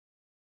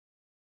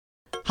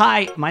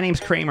Hi, my name's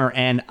Kramer,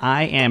 and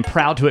I am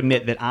proud to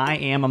admit that I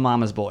am a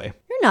mama's boy.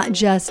 You're not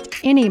just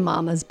any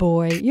mama's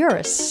boy, you're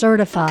a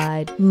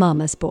certified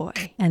mama's boy.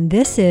 And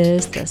this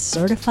is the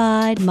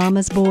Certified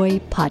Mama's Boy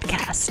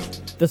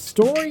Podcast. The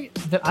story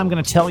that I'm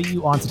going to tell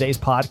you on today's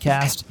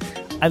podcast,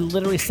 I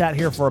literally sat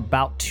here for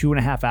about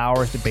 2.5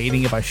 hours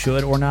debating if I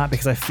should or not,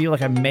 because I feel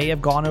like I may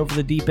have gone over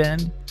the deep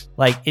end.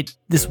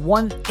 This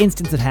one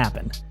instance that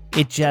happened,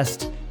 it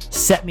just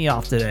set me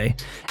off today.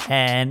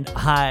 And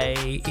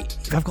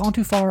if I've gone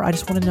too far, I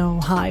just want to know,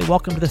 hi,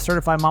 welcome to the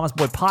Certified Mama's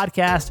Boy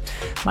Podcast.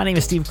 My name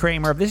is Steve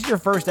Kramer. If this is your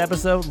first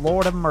episode,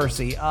 Lord have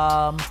mercy.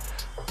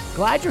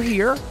 Glad you're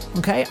here.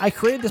 Okay. I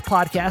created this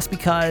podcast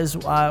because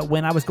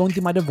when I was going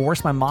through my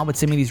divorce, my mom would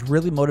send me these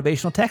really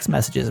motivational text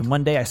messages. And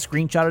one day I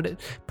screenshotted it,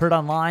 put it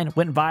online,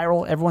 went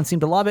viral. Everyone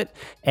seemed to love it.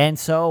 And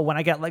so when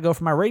I got let go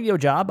from my radio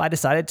job, I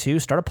decided to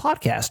start a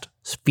podcast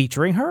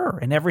featuring her.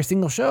 And every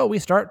single show we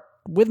start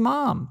with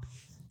Mom.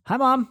 Hi,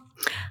 Mom.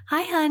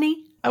 Hi,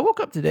 honey. I woke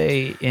up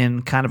today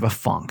in kind of a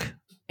funk,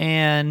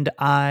 and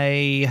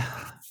I'm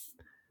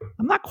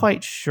not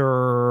quite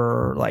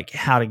sure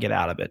how to get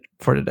out of it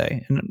for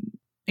today.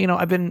 And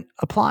I've been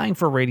applying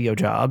for radio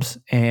jobs,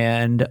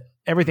 and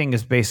everything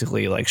is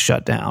basically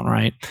shut down,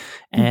 right?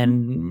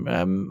 Mm-hmm.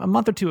 And a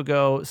month or two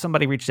ago,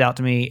 somebody reached out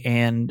to me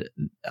and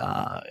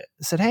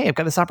said, "Hey, I've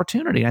got this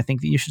opportunity. And I think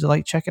that you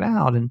should check it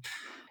out." And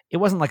it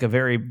wasn't a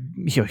very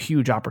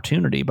huge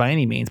opportunity by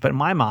any means, but in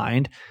my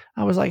mind,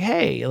 I was like,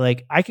 "Hey,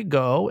 I could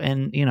go,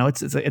 and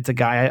it's a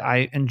guy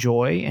I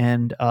enjoy,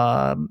 and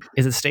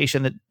is a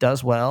station that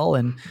does well."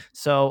 And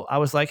so I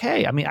was like,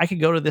 "Hey, I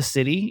could go to this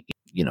city,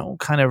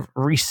 kind of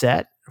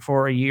reset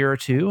for a year or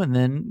two, and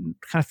then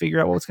kind of figure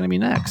out what's going to be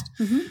next."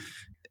 Mm-hmm.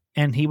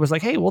 And he was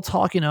like, "Hey, we'll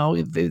talk.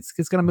 It's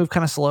going to move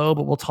kind of slow,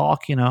 but we'll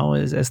talk.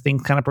 As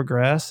things kind of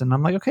progress." And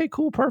I'm like, "Okay,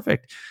 cool,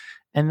 perfect."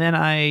 And then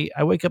I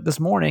wake up this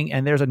morning,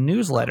 and there's a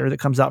newsletter that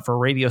comes out for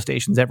radio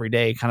stations every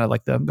day, kind of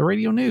like the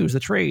radio news,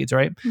 the trades,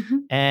 right? Mm-hmm.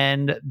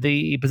 And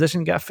the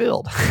position got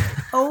filled.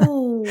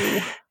 Oh.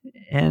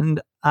 And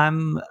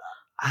I'm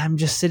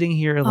just sitting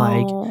here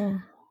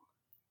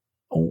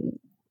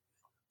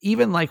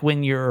even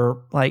when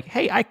you're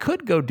hey, I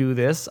could go do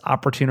this,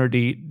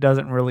 opportunity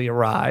doesn't really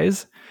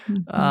arise.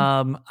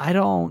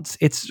 Mm-hmm.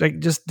 It's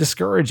just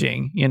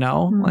discouraging,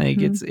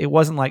 Mm-hmm. It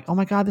wasn't oh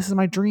my God, this is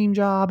my dream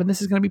job and this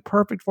is going to be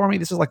perfect for me.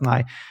 This is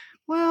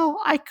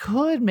I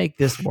could make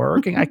this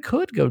work and I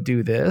could go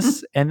do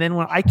this. And then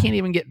when I can't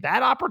even get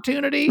that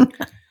opportunity,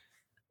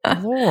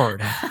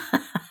 Lord,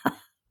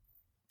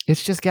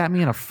 it's just got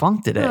me in a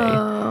funk today.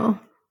 Oh.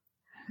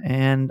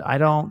 And I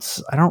don't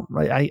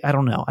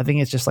know. I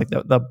think it's just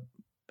the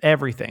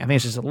everything. I think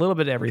it's just a little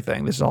bit of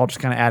everything. This is all just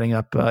kind of adding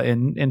up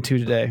into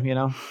today,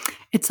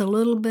 It's a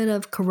little bit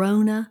of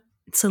corona.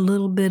 It's a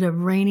little bit of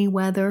rainy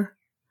weather.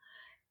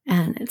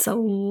 And it's a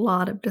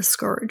lot of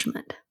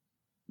discouragement.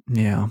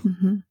 Yeah.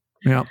 Mm-hmm.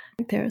 Yeah.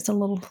 There's a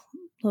little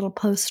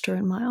poster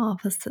in my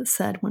office that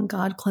said, when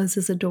God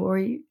closes a door,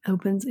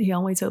 he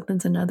always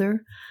opens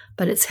another,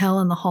 but it's hell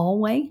in the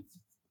hallway.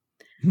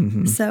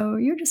 Mm-hmm. So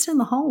you're just in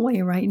the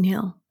hallway right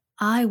now.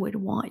 I would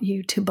want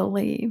you to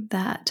believe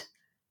that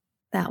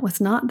that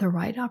was not the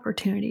right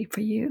opportunity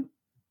for you.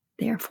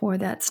 Therefore,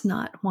 that's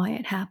not why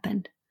it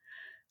happened.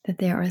 That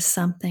there is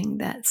something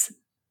that's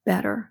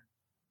better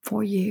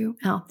for you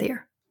out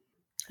there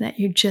that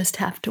you just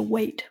have to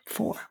wait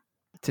for.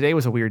 Today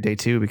was a weird day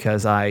too,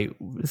 because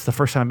it's the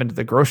first time I've been to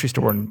the grocery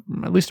store in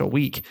at least a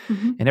week.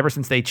 Mm-hmm. And ever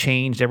since they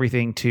changed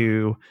everything to,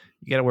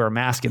 you got to wear a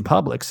mask in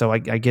public. So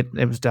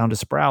it was down to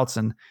Sprouts,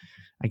 and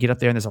I get up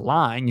there and there's a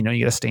line, you got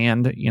to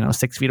stand,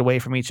 6 feet away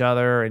from each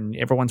other, and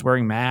everyone's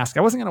wearing masks.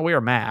 I wasn't going to wear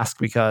a mask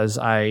because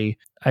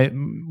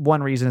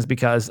one reason is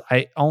because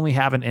I only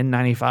have an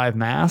N95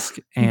 mask,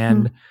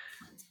 and mm-hmm.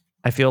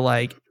 I feel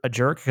like a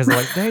jerk because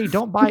they're "Hey,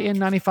 don't buy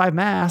N95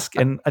 mask."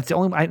 And it's the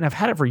only, I've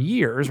had it for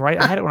years, right?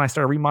 I had it when I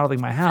started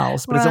remodeling my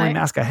house, but It's the only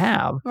mask I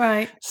have.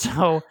 Right.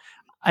 So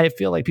I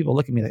feel like people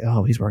look at me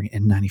 "Oh, he's wearing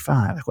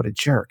N95. What a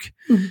jerk."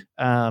 Mm-hmm.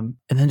 And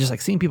then just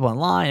seeing people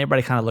online,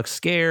 everybody kind of looks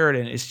scared,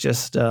 and it's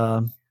just,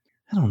 I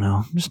don't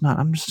know.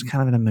 I'm just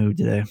kind of in a mood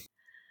today.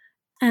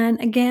 And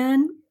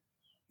again,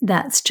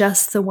 that's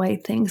just the way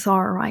things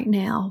are right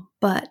now,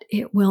 but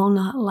it will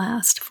not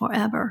last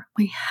forever.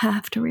 We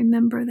have to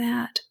remember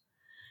that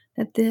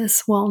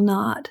this will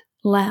not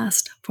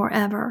last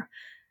forever.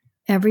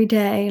 Every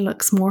day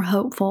looks more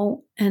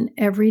hopeful, and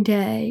every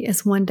day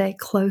is one day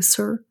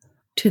closer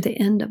to the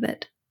end of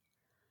it.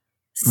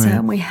 So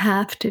right. We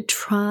have to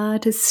try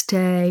to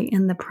stay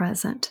in the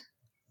present.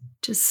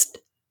 Just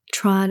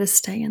try to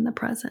stay in the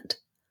present.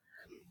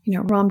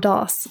 Ram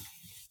Dass,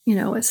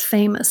 is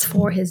famous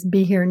for his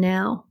Be Here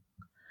Now,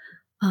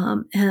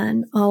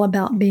 and all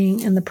about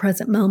being in the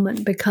present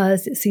moment,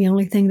 because it's the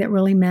only thing that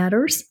really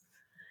matters.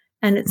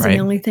 And it's right. The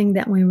only thing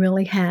that we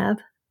really have.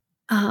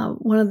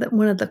 One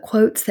of the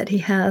quotes that he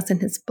has in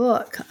his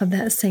book of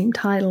that same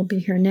title, Be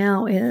Here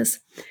Now, is,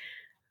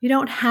 you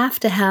don't have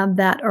to have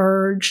that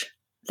urge,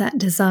 that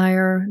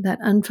desire, that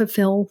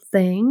unfulfilled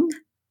thing.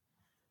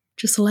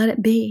 Just let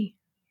it be.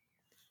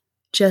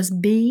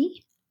 Just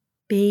be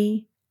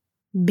Be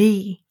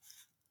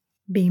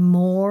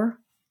more,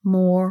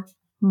 more,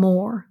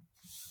 more.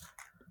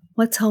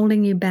 What's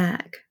holding you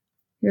back?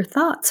 Your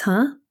thoughts,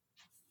 huh?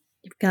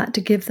 You've got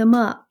to give them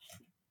up.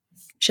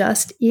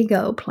 Just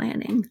ego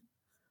planning.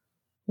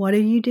 What are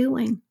you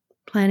doing?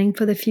 Planning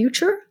for the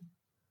future?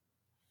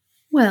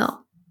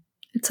 Well,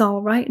 it's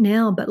all right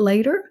now, but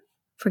later?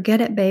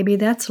 Forget it, baby.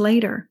 That's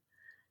later.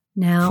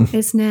 Now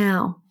is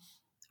now.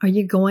 Are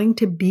you going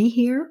to be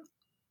here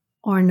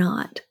or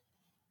not?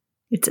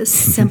 It's as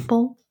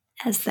simple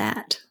as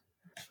that.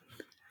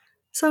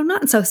 So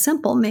not so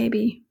simple,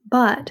 maybe,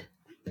 but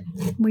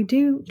we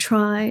do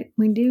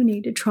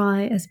need to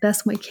try as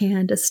best we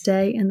can to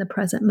stay in the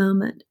present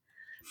moment.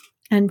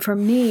 And for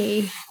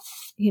me,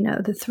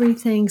 the 3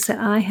 things that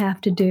I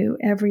have to do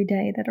every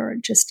day that are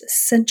just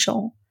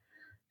essential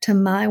to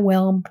my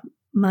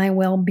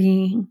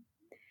well-being,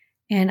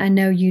 and I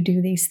know you do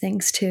these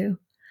things too,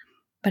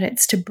 but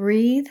it's to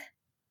breathe,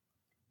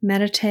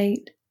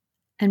 meditate,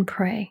 and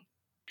pray,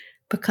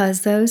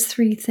 because those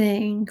 3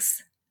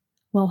 things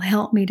will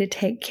help me to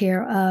take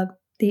care of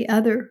the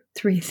other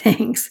 3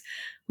 things,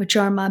 which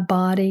are my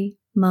body,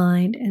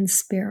 mind, and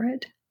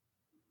spirit.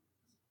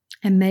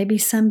 And maybe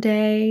some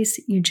days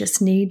you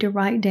just need to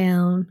write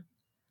down,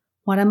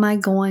 what am I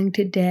going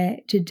to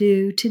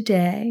do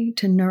today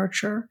to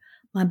nurture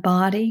my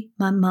body,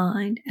 my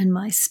mind, and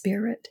my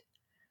spirit?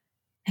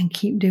 And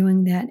keep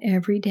doing that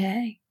every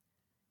day.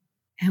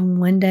 And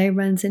one day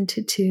runs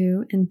into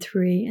 2 and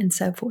 3 and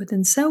so forth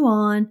and so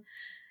on.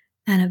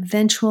 And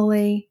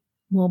eventually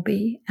we'll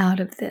be out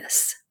of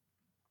this.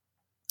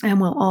 And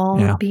we'll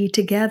all be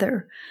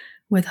together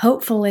with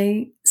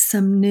hopefully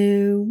some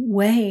new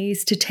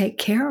ways to take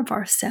care of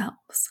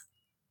ourselves.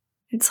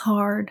 It's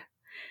hard.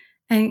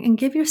 And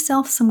give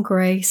yourself some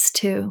grace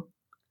too.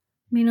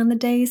 I mean, on the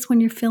days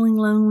when you're feeling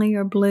lonely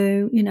or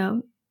blue,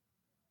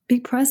 be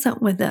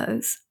present with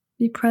those.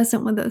 Be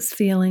present with those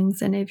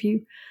feelings. And if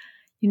you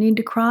need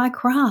to cry,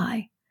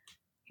 cry.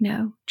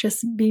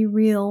 Just be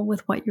real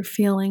with what you're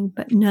feeling,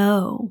 but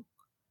know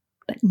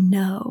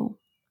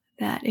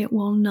that it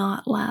will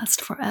not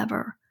last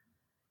forever.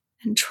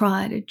 And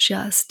try to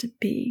just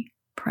be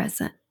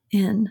present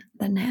in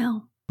the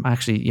now.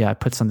 Actually, I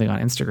put something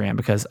on Instagram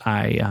because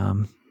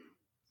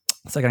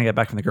it's like I got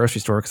back from the grocery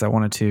store because I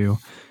wanted to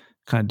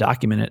kind of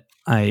document it.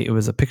 It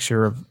was a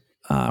picture of,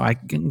 I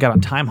got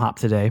on Time Hop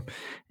today,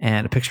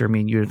 and a picture of me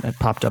and you had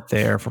popped up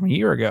there from a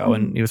year ago.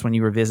 And it was when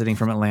you were visiting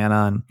from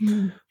Atlanta,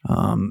 and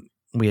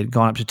we had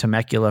gone up to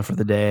Temecula for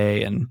the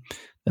day. And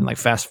then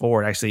fast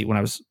forward, actually, when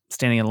I was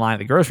standing in line at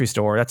the grocery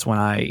store, that's when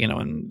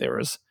and there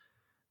was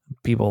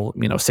people,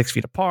 6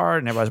 feet apart,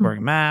 and everybody's wearing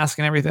a mask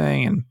and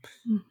everything. And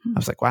I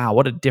was like, wow,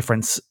 what a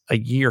difference a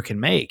year can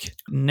make.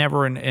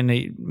 Never in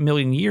a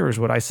million years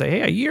would I say,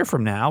 hey, a year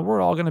from now, we're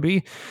all going to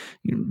be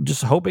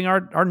just hoping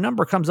our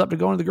number comes up to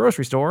go into the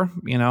grocery store,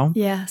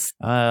 Yes.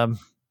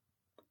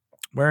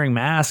 Wearing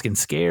masks and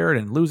scared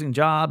and losing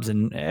jobs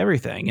and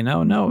everything,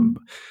 no.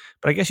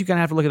 But I guess you kind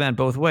of have to look at that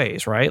both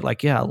ways, right?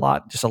 A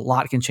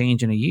lot can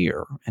change in a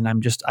year. And I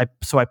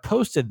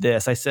posted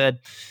this. I said,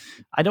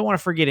 I don't want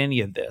to forget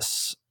any of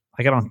this.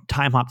 I got on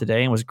Time Hop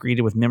today and was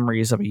greeted with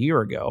memories of a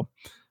year ago.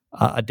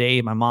 A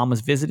day my mom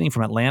was visiting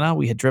from Atlanta.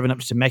 We had driven up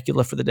to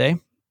Temecula for the day.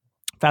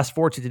 Fast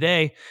forward to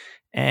today,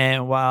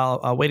 and while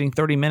waiting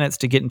 30 minutes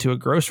to get into a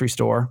grocery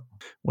store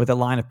with a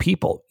line of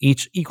people,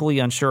 each equally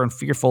unsure and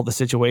fearful of the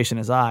situation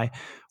as I,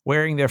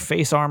 wearing their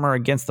face armor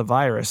against the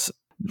virus,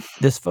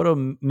 this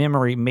photo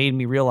memory made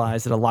me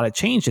realize that a lot had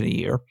changed in a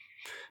year.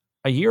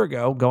 A year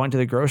ago, going to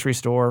the grocery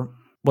store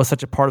was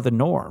such a part of the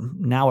norm,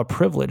 now a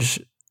privilege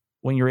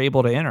when you're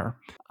able to enter.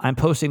 I'm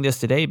posting this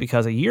today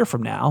because a year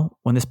from now,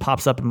 when this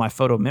pops up in my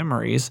photo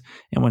memories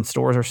and when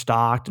stores are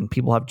stocked and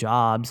people have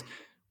jobs,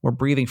 we're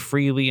breathing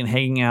freely and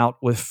hanging out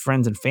with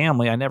friends and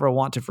family, I never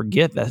want to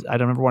forget that. I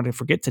don't ever want to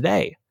forget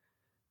today.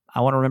 I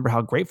want to remember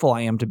how grateful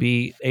I am to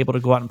be able to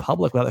go out in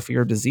public without the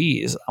fear of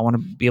disease. I want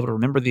to be able to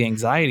remember the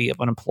anxiety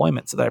of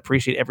unemployment so that I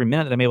appreciate every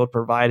minute that I'm able to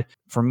provide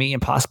for me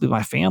and possibly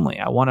my family.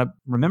 I want to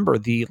remember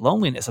the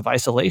loneliness of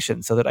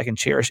isolation so that I can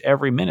cherish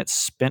every minute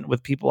spent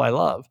with people I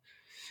love.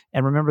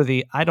 And remember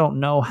I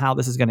don't know how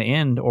this is going to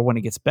end or when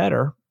it gets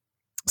better,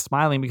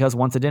 smiling because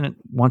once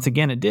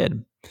again it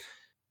did.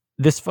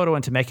 This photo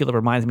in Temecula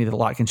reminds me that a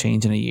lot can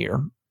change in a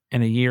year,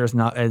 and a year is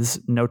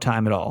no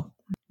time at all.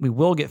 We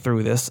will get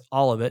through this,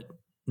 all of it,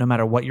 no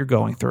matter what you're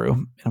going through.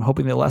 And I'm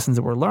hoping the lessons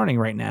that we're learning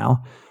right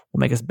now will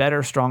make us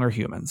better, stronger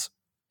humans.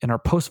 And our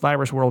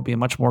post-virus world will be a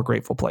much more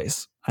grateful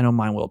place. I know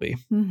mine will be.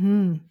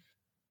 Mm-hmm.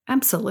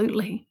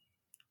 Absolutely.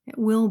 It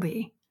will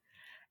be.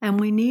 And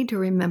we need to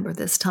remember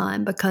this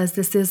time because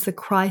this is the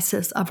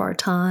crisis of our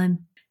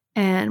time.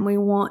 And we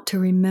want to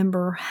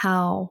remember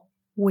how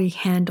we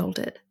handled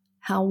it.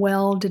 How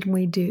well did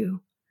we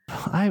do?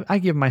 I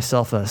give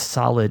myself a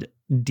solid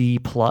D+.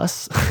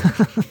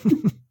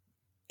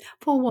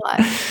 For what?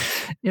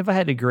 If I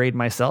had to grade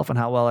myself on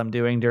how well I'm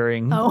doing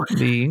during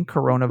the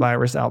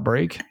coronavirus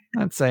outbreak,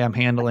 I'd say I'm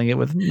handling it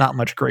with not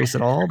much grace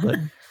at all, but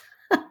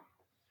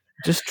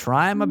just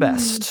trying my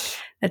best.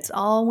 That's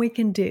all we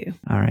can do.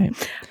 All right.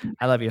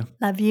 I love you.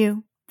 Love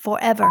you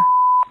forever.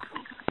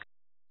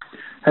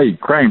 Hey,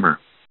 Kramer,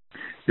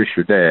 it's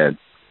your dad.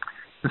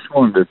 Just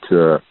wanted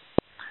to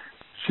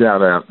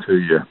shout out to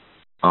you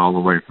all the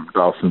way from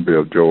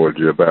Dawsonville,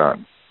 Georgia, about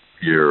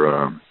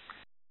your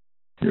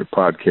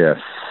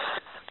podcast.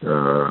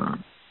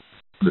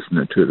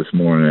 Listening to it this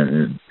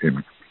morning,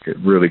 and it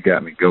really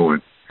got me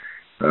going.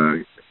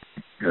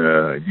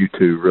 You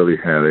two really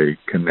had a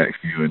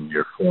connection. You and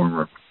your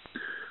former,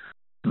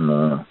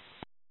 I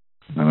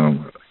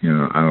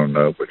don't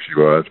know what she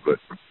was, but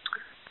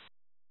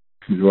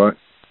she's what?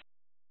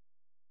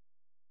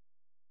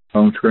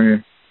 Phone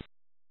screener.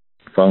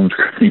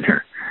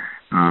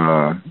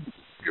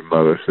 Your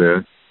mother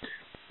said.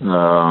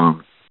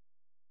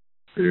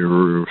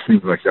 It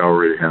seems like you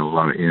already have a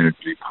lot of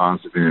energy,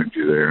 positive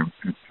energy there.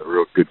 It's a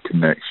real good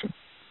connection.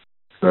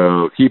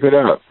 So keep it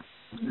up.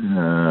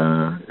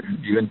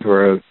 Even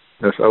for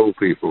us old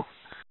people,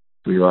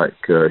 we like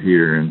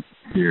hearing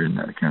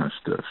that kind of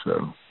stuff.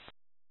 So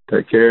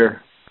take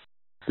care.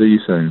 See you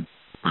soon.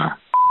 Bye.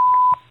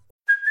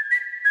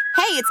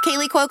 Hey, it's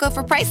Kaylee Cuoco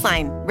for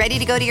Priceline. Ready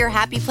to go to your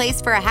happy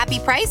place for a happy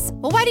price?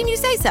 Well, why didn't you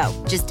say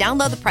so? Just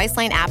download the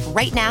Priceline app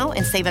right now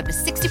and save up to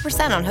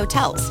 60% on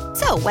hotels.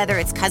 So whether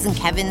it's Cousin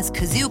Kevin's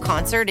Kazoo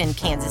Concert in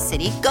Kansas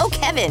City, go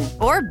Kevin,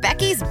 or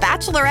Becky's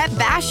Bachelorette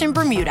Bash in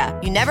Bermuda,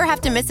 you never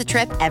have to miss a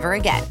trip ever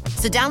again.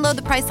 So download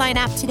the Priceline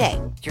app today.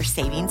 Your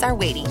savings are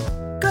waiting.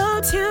 Go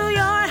to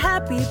your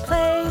happy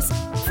place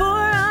for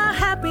a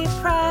happy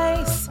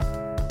price.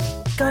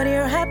 Go to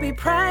your happy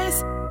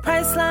price,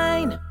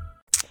 Priceline.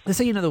 Just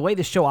so you know, the way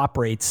this show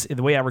operates,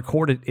 the way I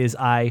record it is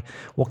I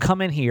will come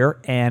in here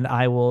and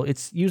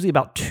it's usually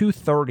about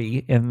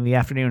 2:30 in the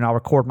afternoon. I'll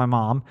record my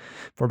mom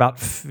for about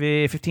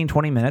 15,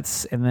 20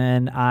 minutes, and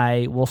then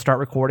I will start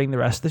recording the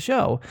rest of the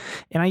show.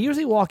 And I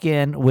usually walk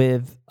in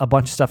with a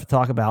bunch of stuff to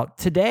talk about.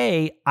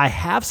 Today, I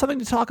have something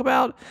to talk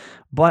about,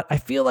 but I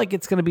feel like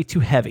it's going to be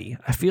too heavy.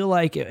 I feel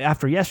like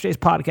after yesterday's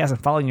podcast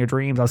and Following Your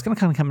Dreams, I was going to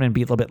kind of come in and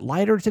be a little bit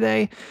lighter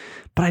today,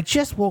 but I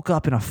just woke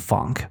up in a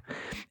funk.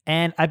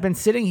 And I've been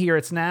sitting here.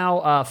 It's now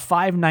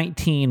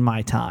 5:19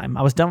 my time.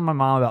 I was done with my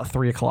mom about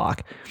 3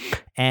 o'clock.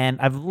 And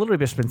I've literally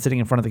just been sitting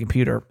in front of the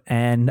computer.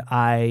 And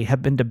I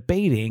have been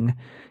debating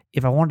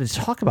if I wanted to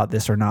talk about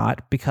this or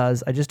not,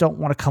 because I just don't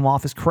want to come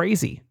off as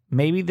crazy.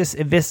 Maybe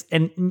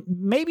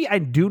maybe I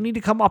do need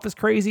to come off as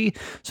crazy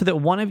so that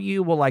one of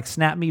you will like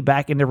snap me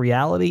back into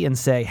reality and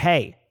say,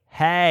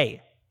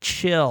 hey,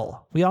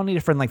 chill. We all need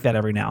a friend like that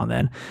every now and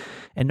then.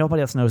 And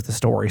nobody else knows the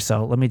story.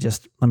 So let me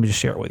just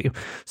share it with you.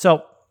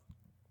 So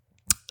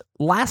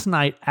last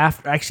night,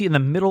 actually in the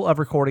middle of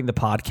recording the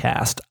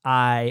podcast,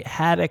 I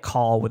had a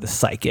call with a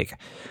psychic.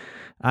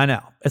 I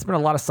know. It's been a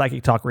lot of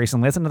psychic talk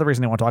recently. That's another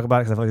reason I want to talk about it,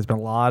 because I feel like there's been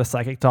a lot of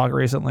psychic talk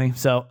recently.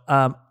 So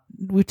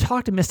we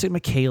talked to Mystic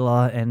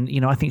Michaela, and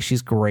I think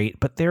she's great.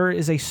 But there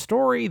is a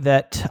story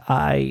that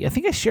I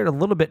think I shared a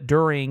little bit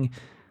during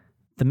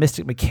the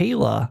Mystic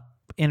Michaela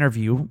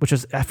interview, which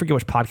is, I forget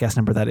which podcast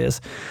number that is.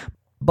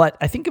 But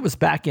I think it was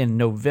back in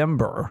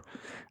November.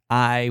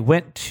 I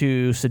went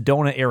to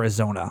Sedona,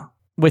 Arizona,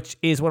 which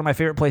is one of my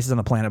favorite places on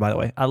the planet, by the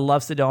way. I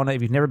love Sedona.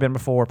 If you've never been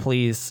before,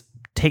 please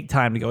take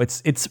time to go.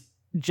 It's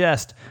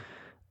just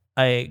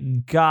a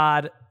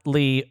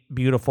godly,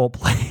 beautiful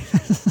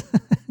place.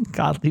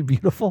 Godly,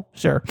 beautiful?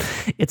 Sure.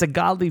 It's a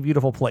godly,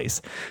 beautiful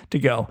place to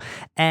go.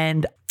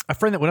 And a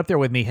friend that went up there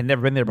with me had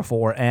never been there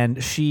before,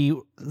 and she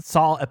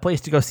saw a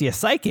place to go see a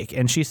psychic,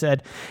 and she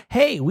said,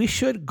 hey, we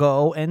should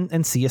go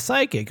and see a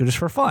psychic just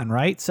for fun,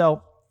 right?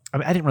 So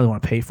I didn't really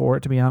want to pay for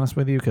it, to be honest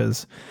with you,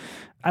 because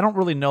I don't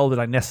really know that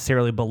I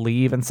necessarily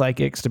believe in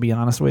psychics, to be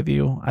honest with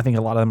you. I think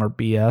a lot of them are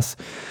BS.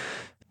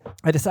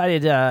 I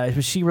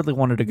decided she really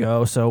wanted to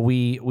go, so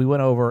we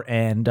went over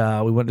and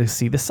we went to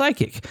see the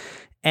psychic.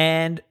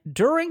 And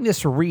during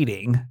this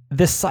reading,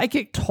 the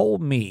psychic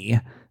told me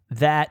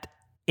that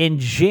in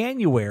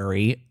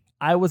January,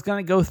 I was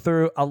going to go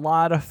through a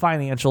lot of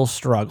financial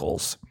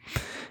struggles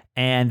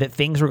and that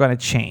things were going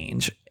to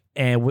change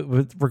and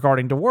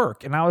regarding to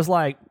work. And I was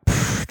like,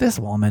 this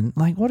woman,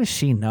 like, what does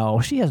she know?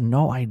 She has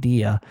no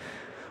idea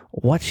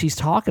what she's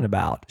talking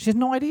about. She has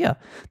no idea.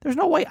 There's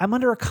no way. I'm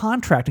under a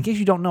contract. In case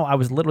you don't know, I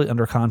was literally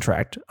under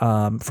contract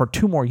for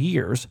 2 more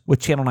years with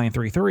Channel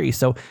 933.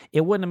 So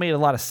it wouldn't have made a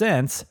lot of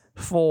sense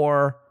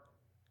for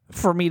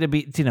me to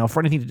be, for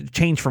anything to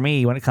change for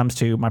me when it comes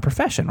to my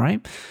profession,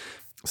 right?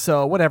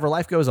 So whatever,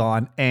 life goes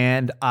on.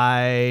 And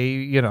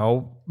I,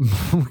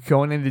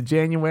 going into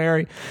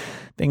January,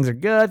 things are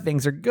good,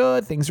 things are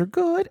good, things are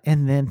good.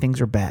 And then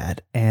things are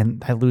bad.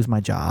 And I lose my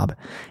job.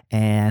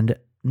 And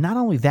not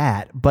only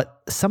that,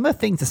 but some of the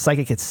things the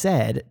psychic had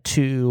said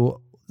to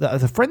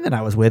the friend that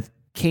I was with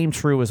came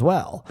true as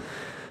well.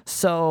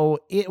 So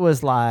it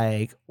was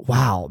like,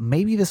 wow,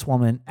 maybe this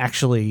woman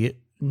actually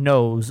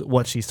knows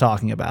what she's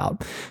talking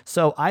about.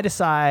 So I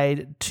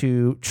decide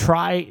to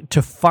try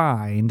to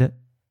find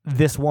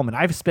this woman.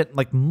 I've spent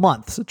like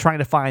months trying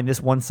to find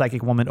this one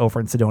psychic woman over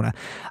in Sedona.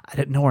 I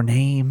didn't know her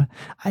name.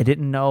 I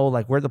didn't know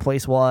like where the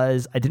place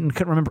was. Couldn't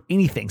remember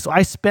anything. So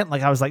I spent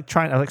like, I was like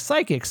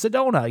psychic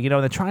Sedona,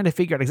 and then trying to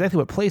figure out exactly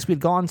what place we'd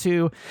gone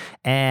to.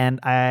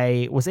 And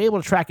I was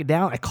able to track it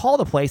down. I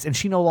called the place and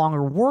she no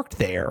longer worked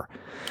there.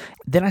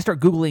 Then I start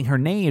Googling her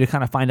name to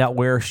kind of find out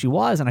where she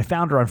was. And I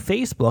found her on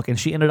Facebook, and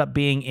she ended up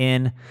being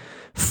in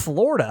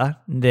Florida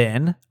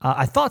then.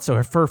 I thought so.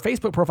 Her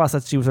Facebook profile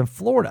said she was in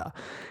Florida.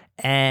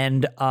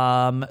 And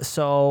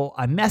so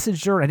I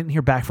messaged her, and I didn't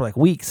hear back for like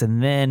weeks.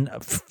 And then a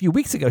few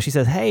weeks ago, she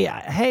says,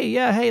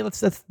 hey,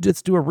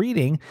 let's do a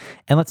reading,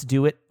 and let's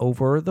do it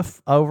over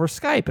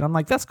Skype. And I'm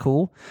like, that's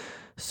cool.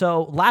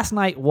 So last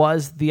night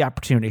was the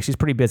opportunity. She's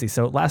pretty busy.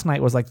 So last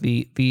night was like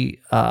the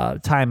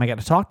time I got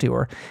to talk to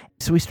her.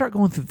 So we start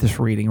going through this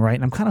reading, right?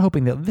 And I'm kind of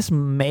hoping that this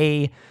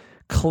may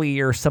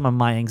clear some of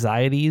my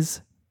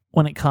anxieties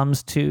when it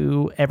comes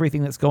to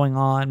everything that's going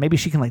on. Maybe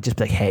she can like just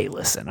be like, hey,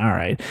 listen, all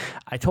right,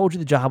 I told you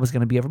the job was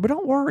going to be over, but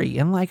don't worry.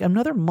 In like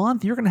another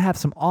month, you're going to have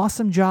some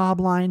awesome job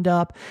lined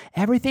up.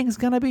 Everything's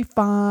going to be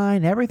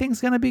fine.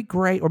 Everything's going to be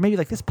great. Or maybe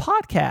like this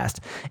podcast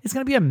is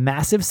going to be a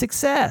massive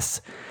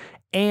success.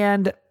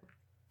 And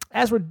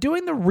as we're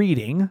doing the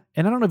reading,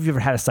 and I don't know if you've ever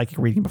had a psychic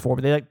reading before,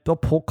 but they'll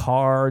pull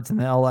cards and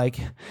they'll like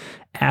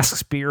ask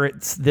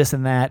spirits this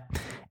and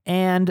that.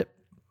 And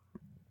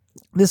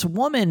this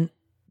woman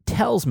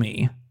tells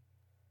me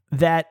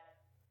that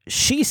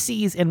she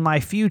sees in my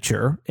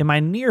future, in my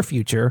near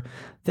future,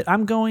 that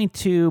I'm going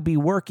to be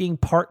working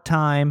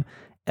part-time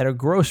at a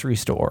grocery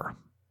store.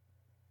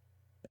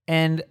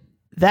 And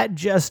that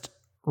just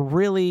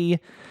really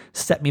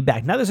set me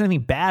back. Not that there's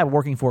anything bad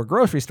working for a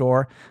grocery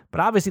store, but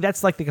obviously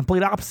that's like the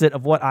complete opposite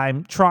of what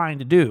I'm trying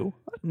to do.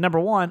 Number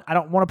one, I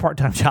don't want a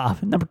part-time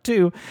job. Number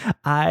two,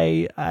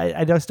 I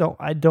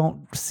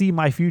don't see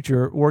my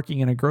future working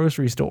in a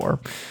grocery store.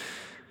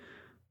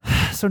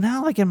 So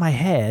now, like in my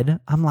head,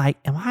 I'm like,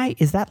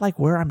 is that like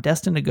where I'm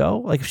destined to go?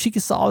 Like if she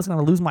saw I was going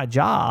to lose my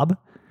job,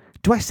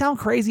 do I sound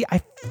crazy?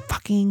 I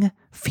fucking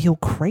feel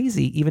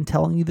crazy even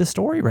telling you this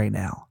story right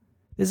now.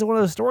 This is one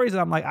of those stories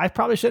that I'm like, I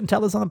probably shouldn't tell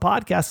this on the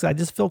podcast because I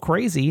just feel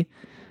crazy.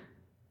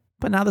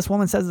 But now this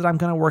woman says that I'm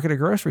going to work at a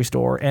grocery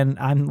store, and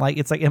I'm like,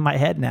 it's like in my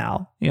head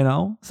now,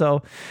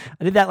 So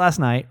I did that last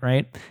night,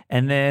 right?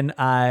 And then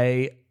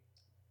I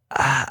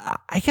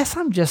guess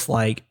I'm just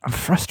like, I'm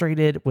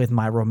frustrated with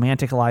my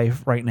romantic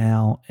life right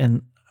now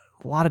in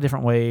a lot of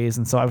different ways.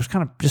 And so I was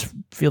kind of just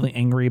feeling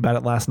angry about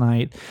it last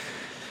night.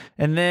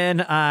 And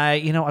then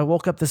I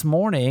woke up this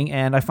morning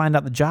and I find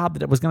out the job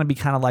that it was going to be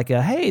kind of like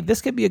hey,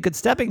 this could be a good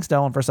stepping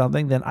stone for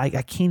something. Then I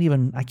can't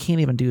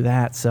even do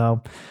that.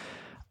 So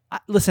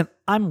listen,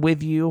 I'm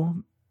with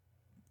you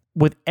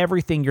with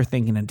everything you're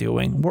thinking and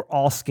doing. We're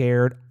all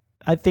scared.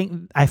 I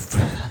think I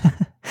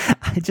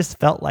just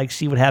felt like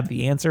she would have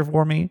the answer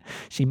for me.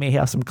 She may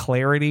have some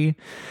clarity.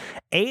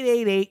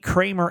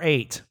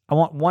 888-Kramer-8. I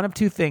want one of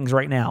two things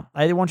right now.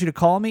 I either want you to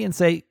call me and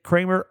say,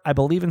 Kramer, I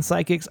believe in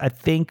psychics. I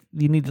think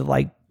you need to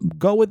like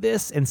go with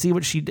this and see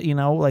what she,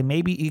 like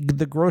maybe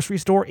the grocery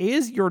store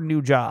is your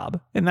new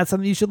job and that's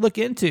something you should look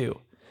into.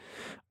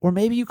 Or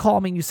maybe you call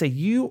me and you say,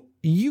 you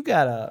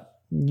gotta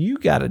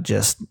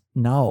just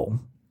know.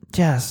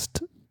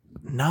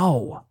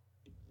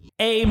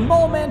 A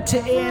moment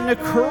in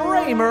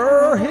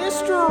Kramer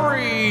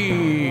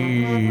history.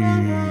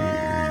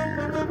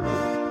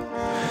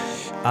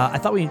 I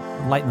thought we'd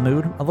lighten the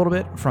mood a little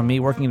bit from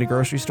me working at a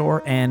grocery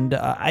store. And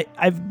I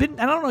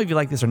don't know if you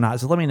like this or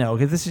not, so let me know.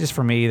 Because this is just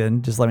for me,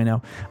 then just let me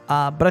know.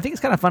 But I think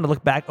it's kind of fun to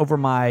look back over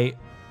my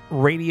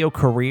radio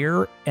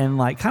career and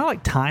like kind of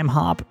like time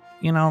hop.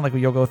 Like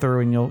you'll go through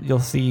and you'll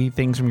see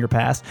things from your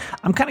past.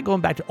 I'm kind of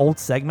going back to old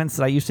segments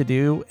that I used to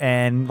do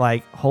and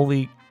like,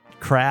 holy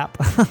crap.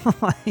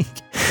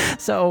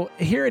 So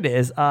here it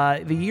is.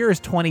 The year is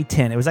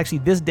 2010. It was actually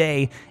this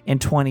day in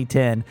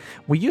 2010.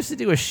 We used to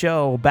do a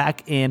show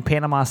back in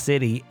Panama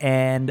City,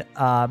 and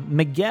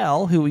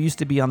Miguel, who used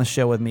to be on the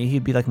show with me,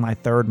 he'd be like my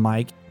third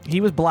mic. He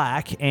was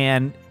black,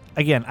 and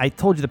again, I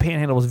told you the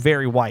Panhandle was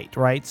very white,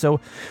 right? So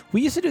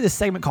we used to do this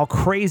segment called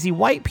Crazy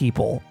White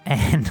People,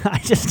 and I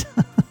just...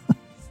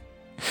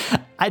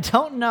 I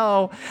don't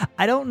know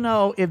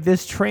if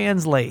this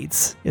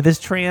translates. But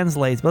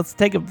let's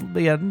take a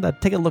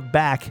look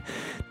back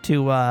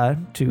to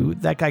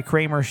that guy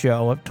Kramer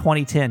show of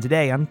 2010.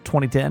 Today, I'm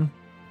 2010.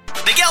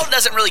 Miguel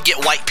doesn't really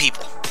get white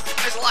people.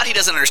 There's a lot he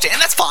doesn't understand.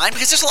 And that's fine,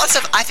 because there's a lot of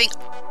stuff I think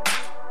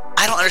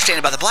I don't understand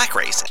about the black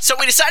race. So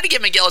we decided to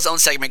give Miguel his own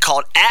segment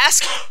called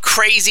Ask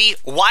Crazy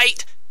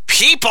White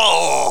People.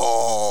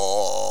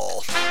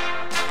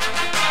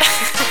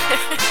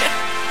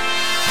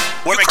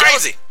 Where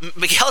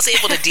Miguel's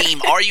able to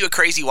deem, are you a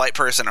crazy white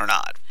person or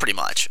not, pretty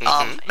much.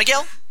 Mm-hmm.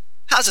 Miguel,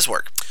 how's this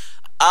work?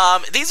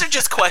 These are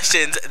just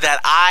questions that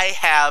I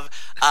have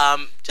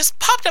just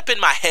popped up in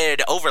my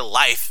head over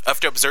life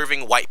after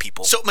observing white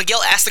people. So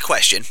Miguel asked the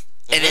question,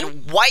 and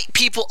then white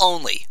people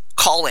only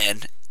call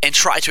in and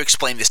try to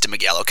explain this to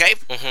Miguel, okay?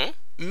 Mm-hmm.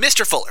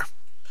 Mr. Fuller,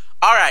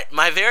 All right,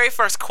 my very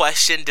first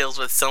question deals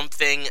with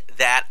something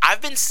that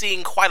I've been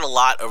seeing quite a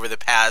lot over the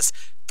past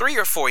 3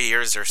 or 4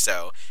 years or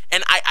so.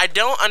 And I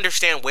don't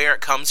understand where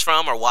it comes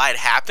from or why it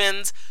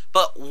happens,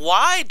 but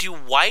why do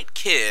white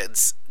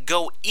kids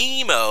go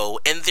emo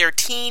in their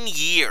teen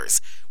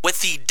years?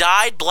 With the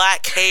dyed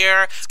black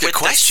hair, with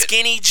the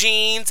skinny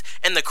jeans,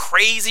 and the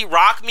crazy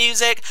rock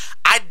music?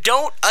 I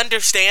don't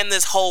understand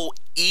this whole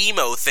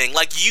emo thing.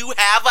 Like, you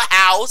have a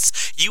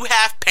house, you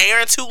have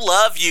parents who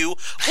love you.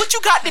 What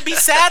you got to be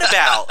sad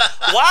about?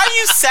 Why are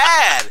you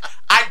sad?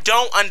 I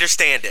don't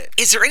understand it.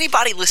 Is there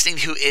anybody listening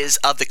who is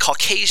of the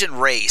Caucasian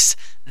race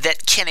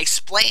that can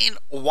explain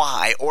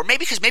why? Or maybe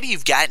because maybe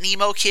you've got an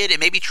emo kid and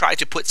maybe try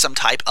to put some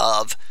type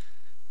of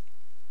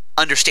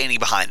understanding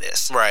behind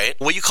this. Right.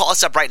 Will you call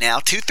us up right now?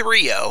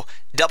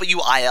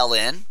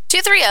 230-WILN.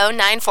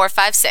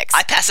 230-9456.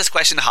 I pass this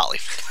question to Holly.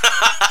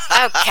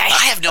 Okay.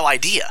 I have no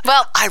idea.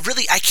 Well, I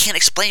can't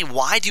explain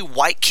why do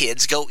white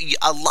kids go,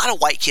 a lot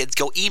of white kids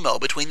go emo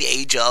between the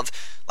age of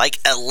like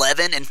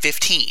 11 and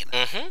 15.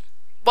 Mm-hmm.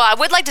 Well, I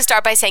would like to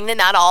start by saying that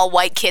not all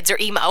white kids are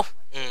emo.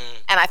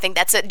 And I think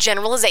that's a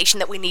generalization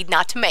that we need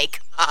not to make.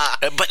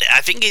 But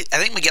I think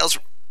Miguel's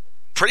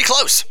pretty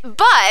close.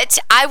 But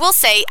I will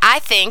say, I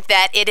think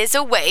that it is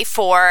a way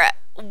for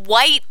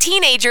white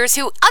teenagers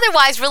who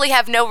otherwise really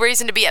have no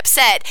reason to be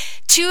upset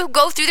to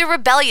go through the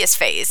rebellious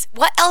phase.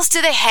 What else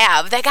do they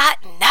have? They got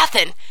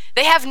nothing.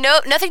 They have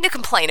nothing to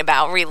complain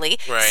about, really.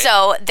 Right.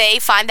 So they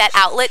find that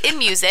outlet in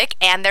music,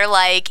 and they're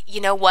like,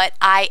 you know what?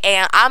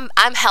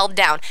 I'm held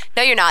down.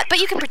 No, you're not, but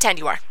you can pretend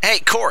you are. Hey,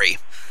 Corey.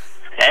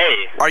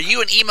 Hey. Are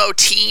you an emo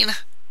teen?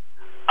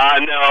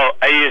 No,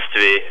 I used to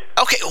be.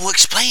 Okay, well,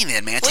 explain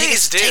then, man. Take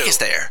us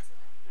there.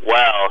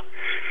 Well,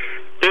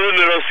 through the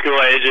middle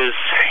school ages,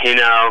 you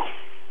know,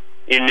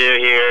 you're new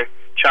here,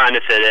 trying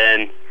to fit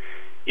in.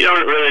 You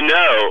don't really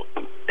know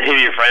who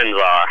your friends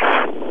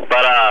are.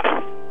 But,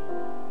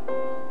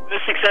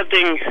 this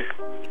accepting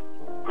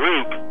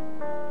group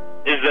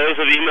is those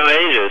of emo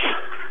ages.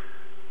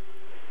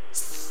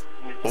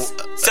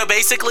 So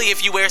basically,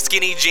 if you wear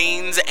skinny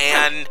jeans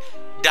and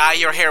dye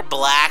your hair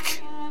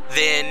black,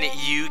 then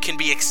you can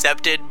be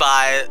accepted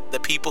by the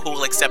people who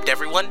will accept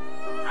everyone?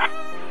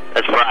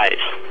 That's right.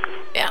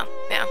 Yeah.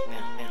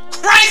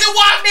 Crazy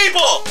white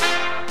people!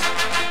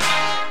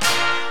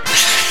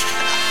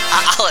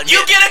 I'll admit.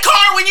 You get a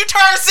car when you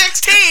turn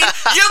 16.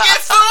 You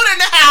get food in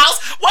the house.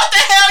 What the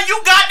hell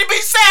you got to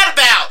be sad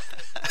about?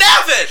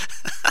 Nothing.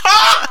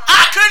 Huh?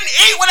 I couldn't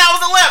eat when I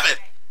was 11.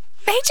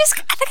 They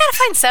gotta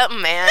find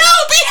something, man. No,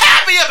 be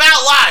happy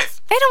about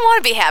life. They don't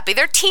want to be happy.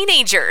 They're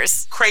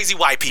teenagers. Crazy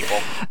white people.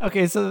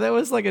 Okay, so that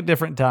was like a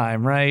different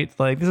time, right?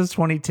 Like, this is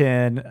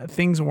 2010.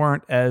 Things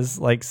weren't as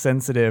like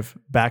sensitive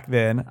back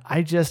then.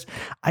 I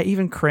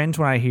even cringe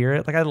when I hear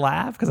it. Like, I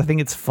laugh because I think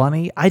it's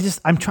funny.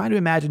 I'm trying to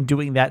imagine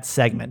doing that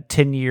segment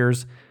 10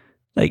 years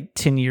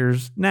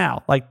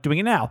now, like doing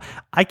it now.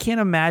 I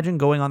can't imagine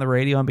going on the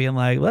radio and being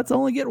like, let's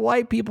only get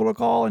white people to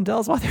call and tell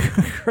us why they're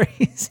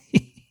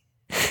crazy.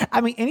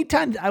 I mean,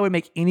 anytime I would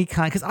make any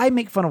kind, because I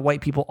make fun of white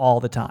people all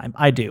the time.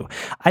 I do.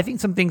 I think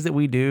some things that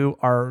we do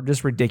are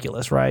just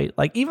ridiculous, right?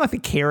 Like, even like the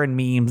Karen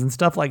memes and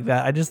stuff like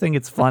that. I just think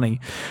it's funny.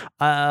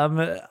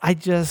 I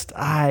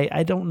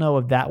don't know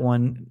if that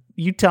one,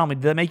 you tell me,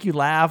 did that make you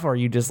laugh? Or are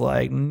you just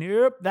like,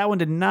 nope, that one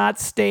did not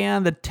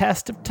stand the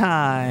test of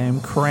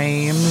time,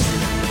 Crames.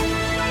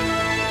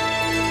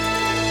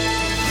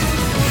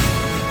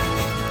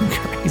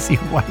 Crazy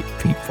white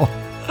people.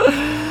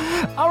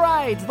 All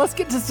right, let's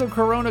get to some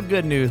Corona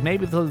good news.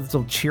 Maybe this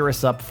will cheer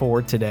us up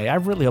for today. I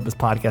really hope this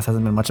podcast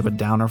hasn't been much of a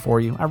downer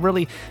for you.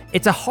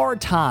 It's a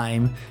hard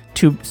time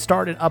to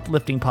start an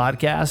uplifting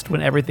podcast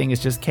when everything is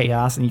just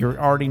chaos and you're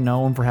already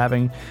known for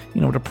having,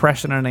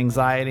 depression and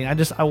anxiety.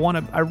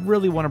 I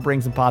really want to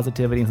bring some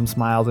positivity and some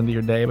smiles into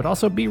your day, but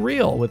also be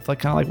real with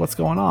kind of what's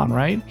going on,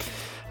 right?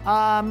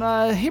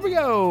 Here we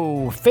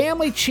go.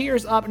 Family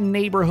cheers up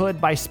neighborhood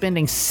by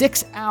spending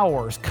 6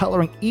 hours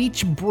coloring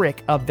each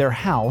brick of their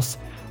house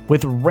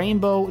with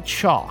rainbow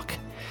chalk.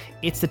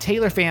 It's the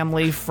Taylor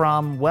family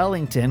from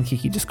Wellington.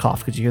 Kiki just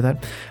coughed. Could you hear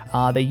that?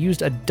 They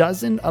used a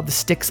dozen of the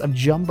sticks of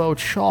jumbo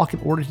chalk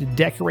in order to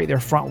decorate their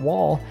front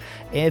wall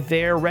at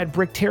their red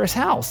brick terrace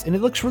house. And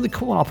it looks really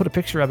cool, and I'll put a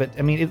picture of it.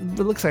 I mean, it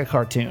looks like a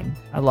cartoon.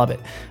 I love it.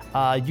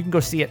 You can go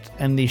see it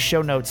in the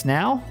show notes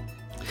now.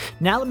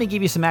 Now let me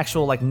give you some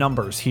actual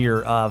numbers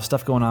here of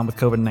stuff going on with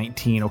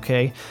COVID-19,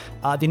 okay?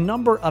 The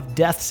number of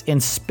deaths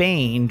in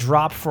Spain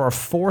dropped for a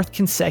fourth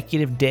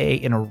consecutive day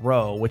in a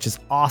row, which is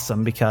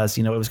awesome because,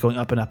 it was going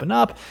up and up and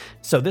up.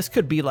 So this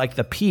could be like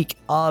the peak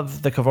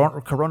of the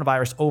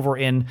coronavirus over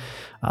in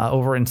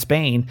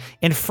Spain.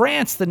 In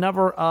France, the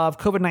number of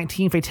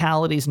COVID-19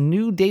 fatalities,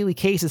 new daily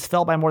cases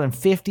fell by more than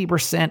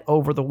 50%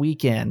 over the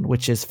weekend,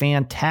 which is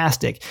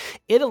fantastic.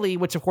 Italy,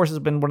 which of course has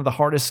been one of the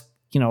hardest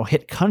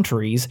hit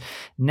countries,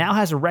 now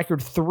has a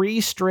record 3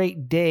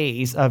 straight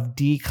days of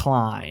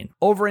decline.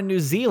 Over in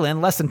New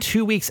Zealand, less than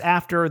 2 weeks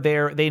after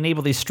they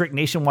enabled these strict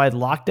nationwide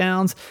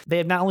lockdowns, they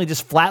have not only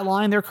just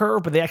flatlined their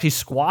curve, but they actually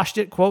squashed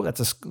it. Quote,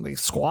 they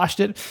squashed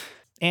it.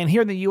 And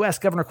here in the U.S.,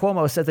 Governor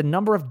Cuomo said the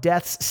number of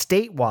deaths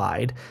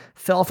statewide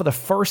fell for the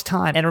first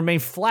time and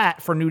remained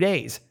flat for new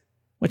days,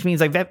 which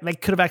means like that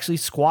could have actually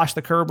squashed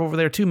the curve over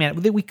there too, man.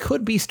 We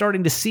could be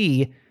starting to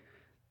see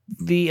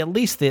at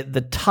least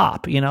the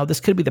top. This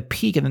could be the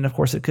peak, and then of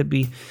course it could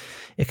be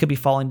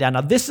falling down.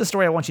 Now, this is a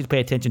story I want you to pay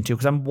attention to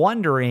because I'm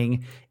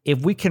wondering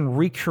if we can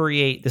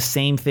recreate the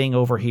same thing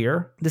over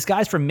here. This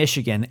guy's from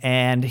Michigan,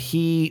 and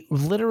he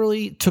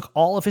literally took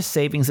all of his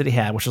savings that he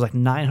had, which was like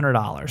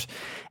 $900,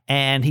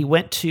 and he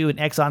went to an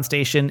Exxon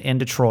station in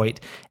Detroit,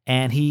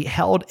 and he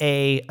held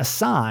a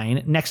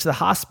sign next to the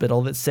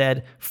hospital that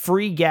said,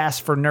 "Free gas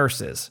for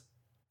nurses."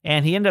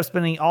 And he ended up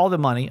spending all the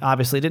money.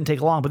 Obviously, it didn't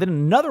take long. But then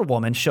another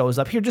woman shows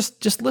up. Here,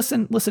 just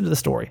listen to the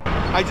story.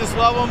 I just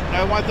love them.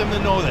 I want them to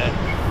know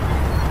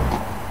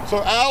that.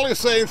 So Al is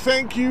saying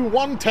thank you,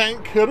 one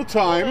tank at a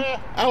time.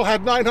 Al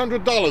had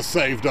 $900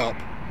 saved up.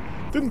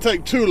 Didn't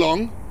take too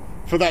long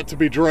for that to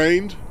be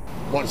drained.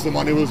 Once the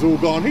money was all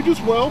gone, he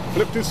just,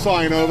 flipped his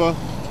sign over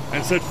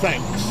and said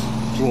thanks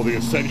to all the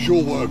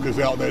essential workers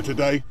out there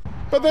today.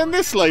 But then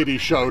this lady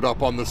showed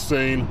up on the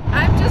scene.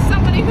 I'm just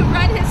somebody who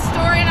read his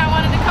story and I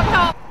wanted to come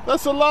help.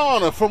 That's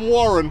Alana from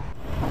Warren.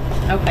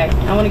 Okay,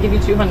 I want to give you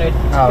 $200 to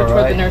put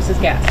toward the nurse's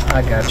gas.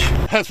 I got you.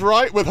 That's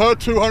right, with her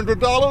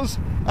 $200,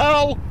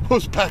 Al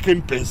was back in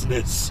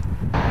business.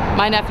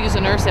 My nephew's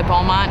a nurse at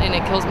Beaumont, and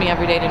it kills me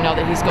every day to know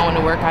that he's going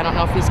to work. I don't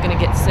know if he's going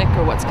to get sick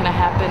or what's going to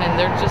happen, and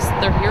they're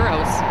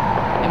heroes.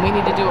 And we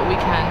need to do what we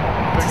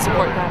can to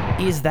support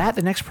them. Is that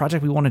the next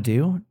project we want to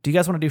do? Do you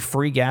guys want to do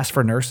free gas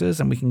for nurses,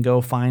 and we can go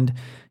find,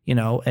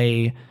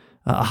 a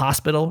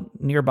hospital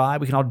nearby?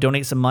 We can all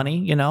donate some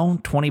money,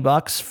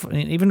 $20.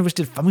 Even if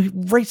we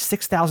raised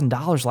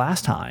 $6,000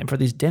 last time for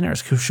these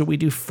dinners. Should we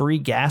do free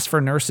gas for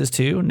nurses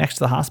too, next to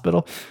the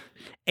hospital?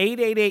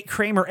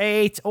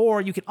 888-Kramer8, or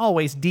you can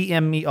always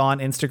DM me on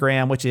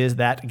Instagram, which is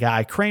that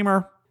guy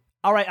Kramer.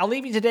 All right, I'll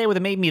leave you today with It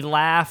Made Me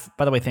Laugh.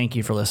 By the way, thank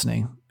you for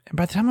listening. And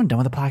by the time I'm done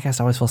with the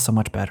podcast, I always feel so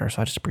much better.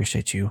 So I just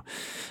appreciate you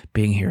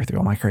being here through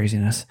all my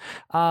craziness.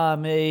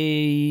 Have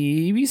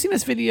you seen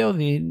this video?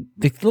 The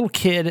little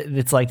kid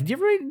that's like, did you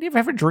ever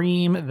have a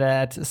dream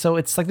that, so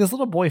it's like this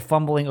little boy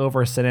fumbling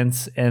over a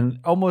sentence and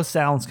almost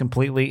sounds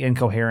completely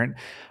incoherent.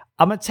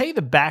 I'm going to tell you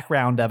the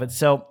background of it.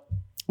 So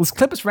this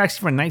clip is from a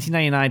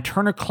 1999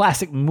 Turner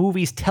Classic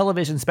Movies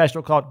television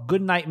special called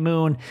Goodnight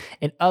Moon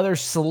and Other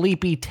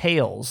Sleepy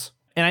Tales.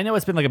 And I know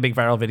it's been like a big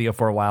viral video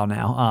for a while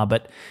now,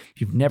 but if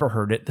you've never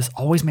heard it, this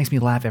always makes me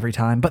laugh every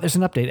time. But there's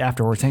an update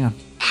afterwards. Hang on.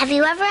 Have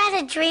you ever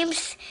had a dream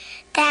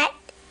that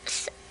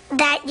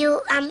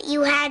you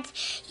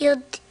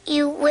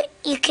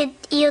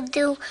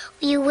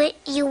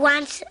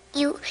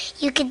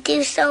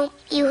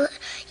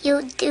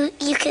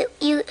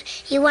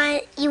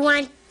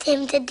want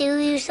him to do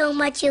you so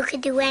much you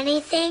could do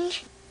anything?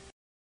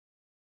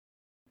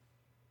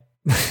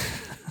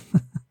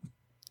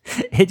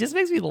 It just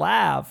makes me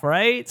laugh,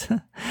 right?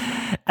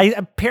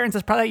 Parents,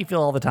 that's probably how you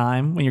feel all the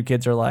time when your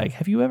kids are like,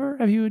 did you ever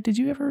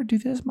do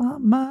this,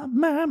 mom?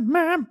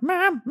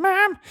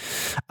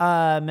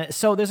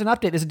 So there's an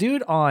update. There's a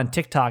dude on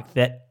TikTok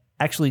that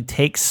actually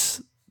takes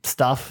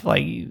stuff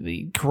like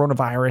the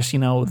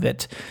coronavirus,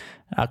 that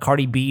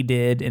Cardi B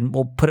did, and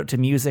we'll put it to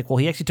music. Well,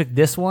 he actually took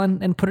this one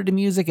and put it to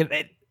music, and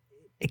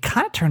it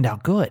kind of turned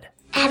out good.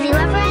 Have you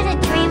ever had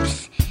a dream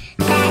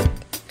that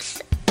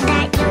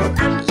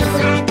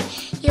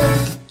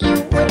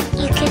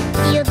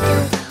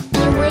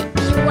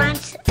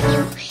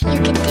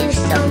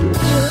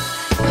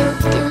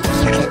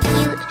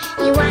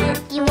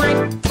you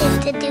want him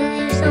to do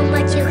you so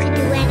much you could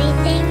do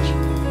anything?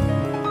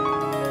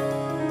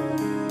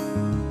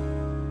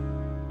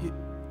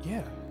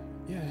 Yeah,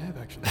 I have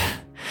actually.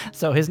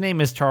 So his name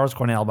is Charles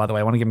Cornell, by the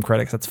way. I want to give him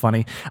credit because that's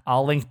funny.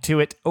 I'll link to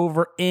it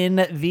over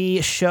in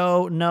the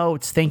show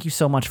notes. Thank you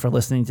so much for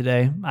listening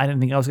today. I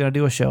didn't think I was going to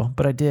do a show,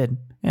 but I did.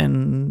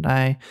 And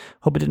I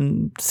hope it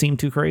didn't seem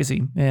too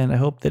crazy. And I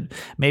hope that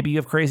maybe you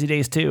have crazy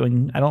days too,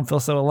 and I don't feel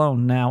so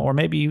alone now. Or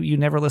maybe you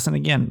never listen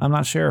again. I'm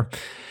not sure.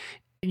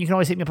 You can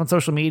always hit me up on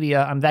social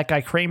media. I'm that guy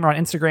Kramer on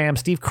Instagram,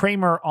 Steve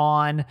Kramer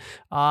on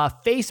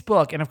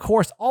Facebook. And of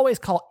course, always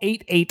call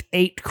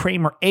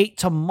 888-Kramer8.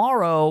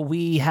 Tomorrow,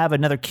 we have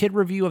another kid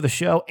review of the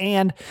show.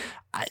 And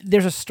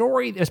there's a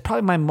story, it's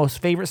probably my most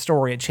favorite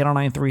story at Channel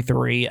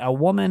 933. A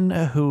woman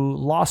who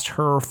lost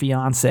her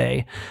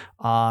fiance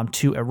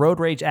to a road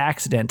rage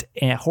accident,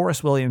 and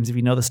Horace Williams, if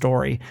you know the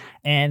story.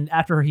 And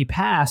after he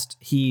passed,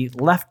 he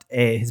left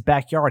his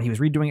backyard. He was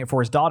redoing it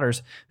for his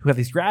daughters who have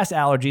these grass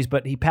allergies,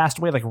 but he passed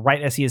away like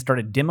right as he had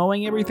started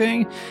demoing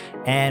everything.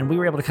 And we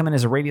were able to come in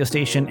as a radio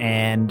station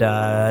and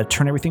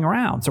turn everything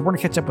around. So we're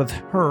going to catch up with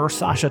her,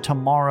 Sasha,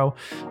 tomorrow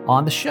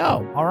on the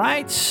show. All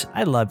right.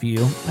 I love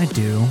you. I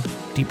do.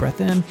 Deep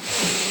breath in.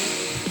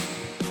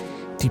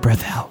 Deep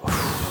breath out.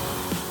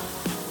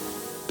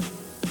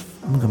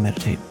 I'm going to go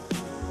meditate.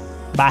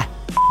 Bye.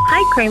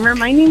 Hi, Kramer.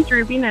 My name's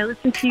Ruby, and I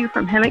listen to you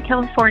from Hemet,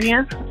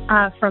 California,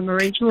 from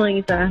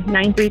originally the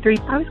 933.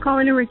 I was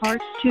calling in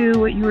regards to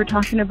what you were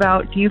talking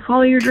about. Do you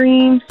follow your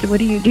dreams? What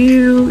do you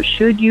do?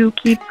 Should you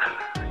keep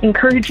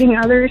encouraging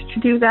others to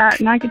do that.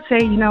 And I could say,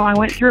 I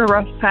went through a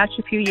rough patch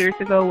a few years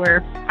ago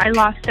where I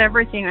lost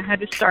everything. I had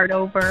to start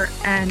over.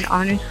 And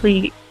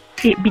honestly,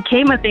 it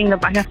became a thing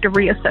of I have to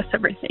reassess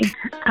everything.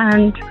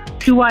 And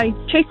do I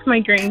chase my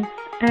dreams?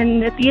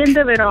 And at the end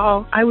of it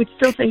all, I would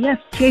still say, yes,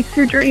 chase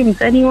your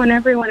dreams. Everyone,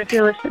 if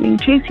you're listening,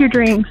 chase your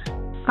dreams.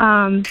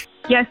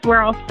 Yes, we're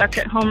all stuck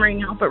at home right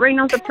now, but right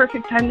now is the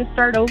perfect time to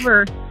start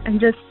over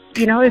and just,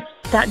 if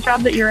that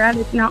job that you're at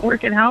is not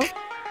working out,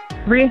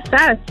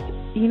 reassess.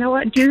 You know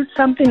what? Do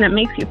something that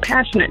makes you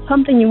passionate,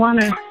 something you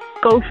want to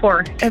go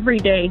for every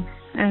day.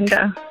 And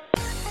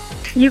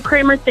you,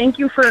 Kramer, thank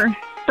you for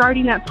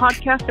starting that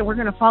podcast, and we're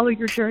going to follow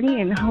your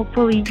journey, and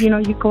hopefully,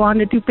 you go on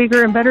to do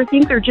bigger and better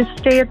things, or just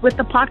stay with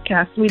the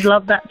podcast. We'd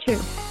love that too.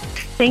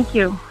 Thank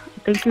you.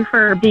 Thank you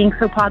for being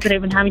so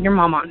positive and having your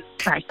mom on.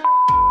 Bye.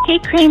 Hey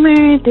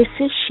Kramer, this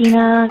is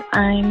Sheena.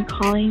 I'm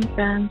calling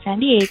from San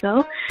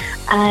Diego.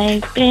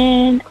 I've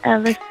been a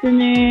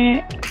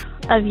listener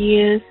of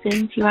you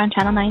since you were on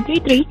Channel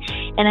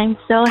 933, and I'm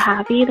so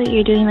happy that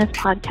you're doing this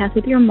podcast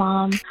with your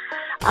mom.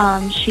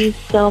 She's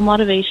so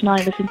motivational.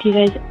 I listen to you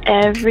guys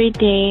every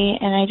day,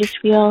 and I just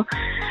feel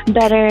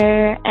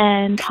better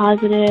and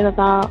positive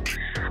about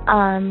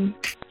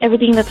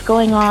everything that's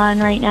going on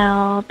right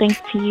now,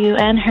 thanks to you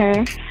and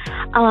her.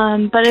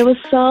 But it was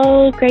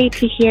so great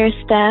to hear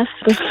Steph,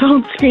 the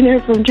phone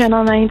screener from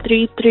Channel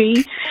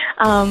 933.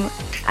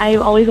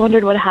 I've always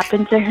wondered what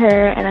happened to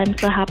her, and I'm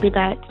so happy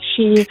that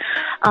she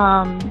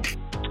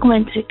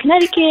went to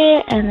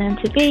Connecticut and then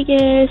to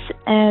Vegas,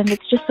 and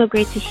it's just so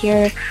great to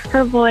hear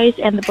her voice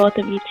and the both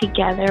of you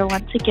together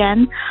once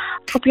again.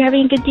 Hope you're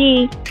having a good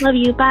day. Love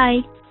you.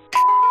 Bye.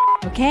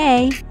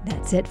 Okay,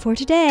 that's it for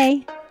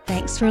today.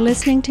 Thanks for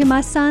listening to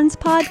my son's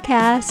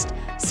podcast,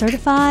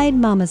 Certified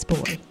Mama's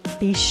Boy.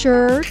 Be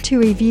sure to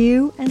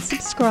review and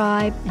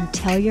subscribe and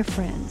tell your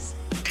friends.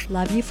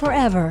 Love you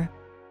forever.